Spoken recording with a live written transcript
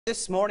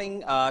This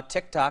morning, a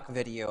TikTok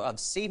video of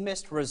Sea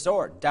Mist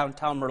Resort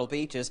downtown Myrtle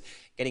Beach is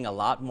getting a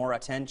lot more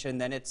attention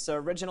than its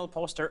original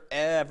poster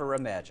ever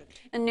imagined.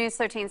 And News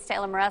 13's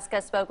Taylor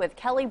Maresca spoke with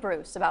Kelly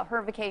Bruce about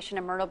her vacation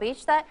in Myrtle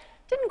Beach that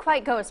didn't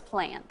quite go as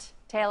planned.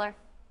 Taylor?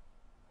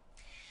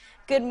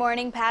 Good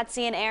morning,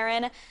 Patsy and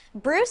Aaron.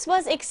 Bruce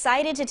was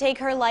excited to take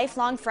her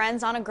lifelong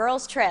friends on a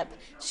girls' trip.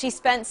 She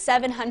spent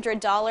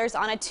 $700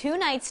 on a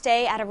two-night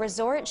stay at a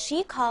resort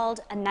she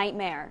called a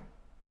nightmare.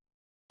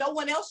 No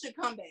one else should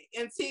come back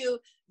until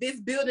this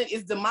building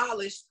is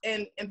demolished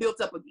and built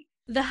up again.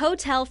 The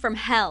hotel from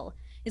hell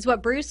is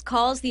what Bruce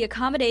calls the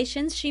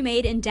accommodations she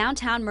made in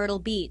downtown Myrtle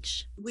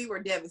Beach. We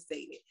were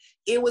devastated.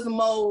 It was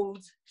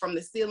mold from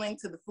the ceiling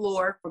to the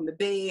floor, from the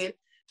bed,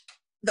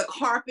 the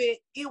carpet.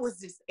 It was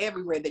just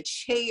everywhere. The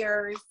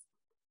chairs.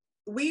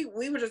 We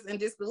were just in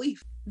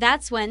disbelief.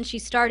 That's when she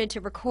started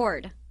to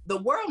record. The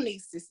world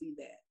needs to see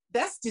that.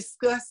 That's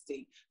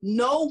disgusting.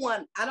 No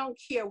one, I don't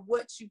care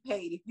what you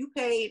paid. If you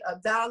paid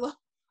 $1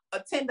 or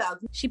 $10.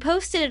 She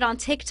posted it on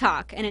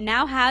TikTok, and it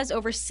now has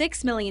over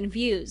 6 million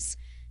views.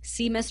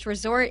 Sea Mist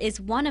Resort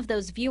is one of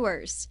those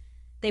viewers.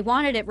 They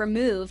wanted it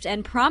removed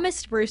and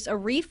promised Bruce a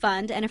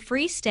refund and a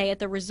free stay at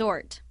the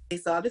resort. They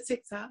saw the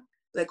TikTok,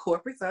 the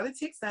corporate saw the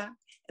TikTok,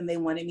 and they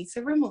wanted me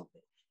to remove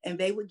it. And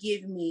they would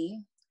give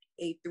me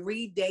a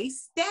 3-day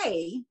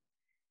stay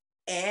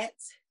at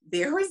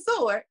their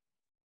resort.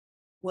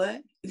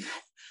 What?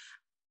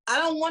 I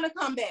don't want to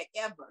come back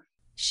ever.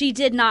 She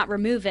did not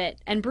remove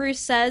it, and Bruce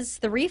says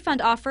the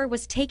refund offer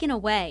was taken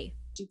away.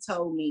 She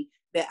told me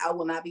that I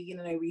will not be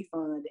getting a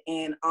refund,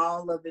 and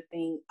all of the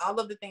things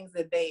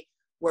that they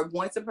were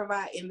going to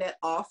provide in that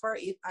offer,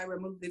 if I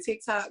removed the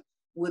TikTok,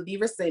 would be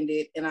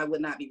rescinded, and I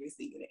would not be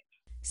receiving it.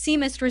 Sea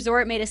Mist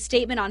Resort made a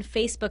statement on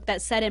Facebook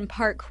that said in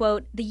part,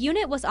 quote, "The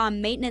unit was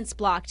on maintenance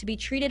block to be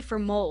treated for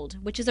mold,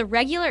 which is a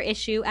regular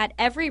issue at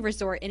every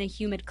resort in a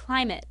humid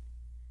climate.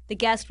 The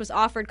guest was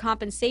offered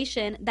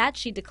compensation that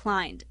she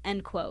declined,"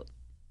 end quote.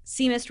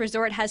 Sea Mist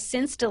Resort has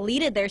since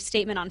deleted their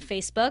statement on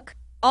Facebook.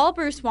 All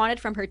Bruce wanted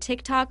from her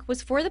TikTok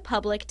was for the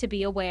public to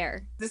be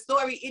aware. The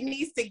story, it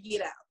needs to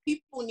get out.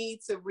 People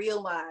need to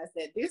realize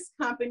that this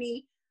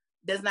company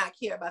does not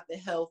care about the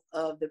health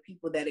of the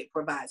people that it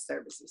provides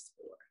services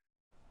for.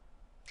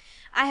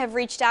 I have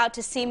reached out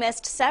to Sea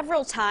Mist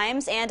several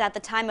times, and at the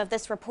time of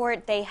this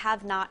report, they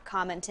have not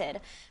commented.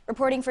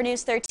 Reporting for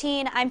News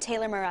 13, I'm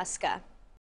Taylor Maresca.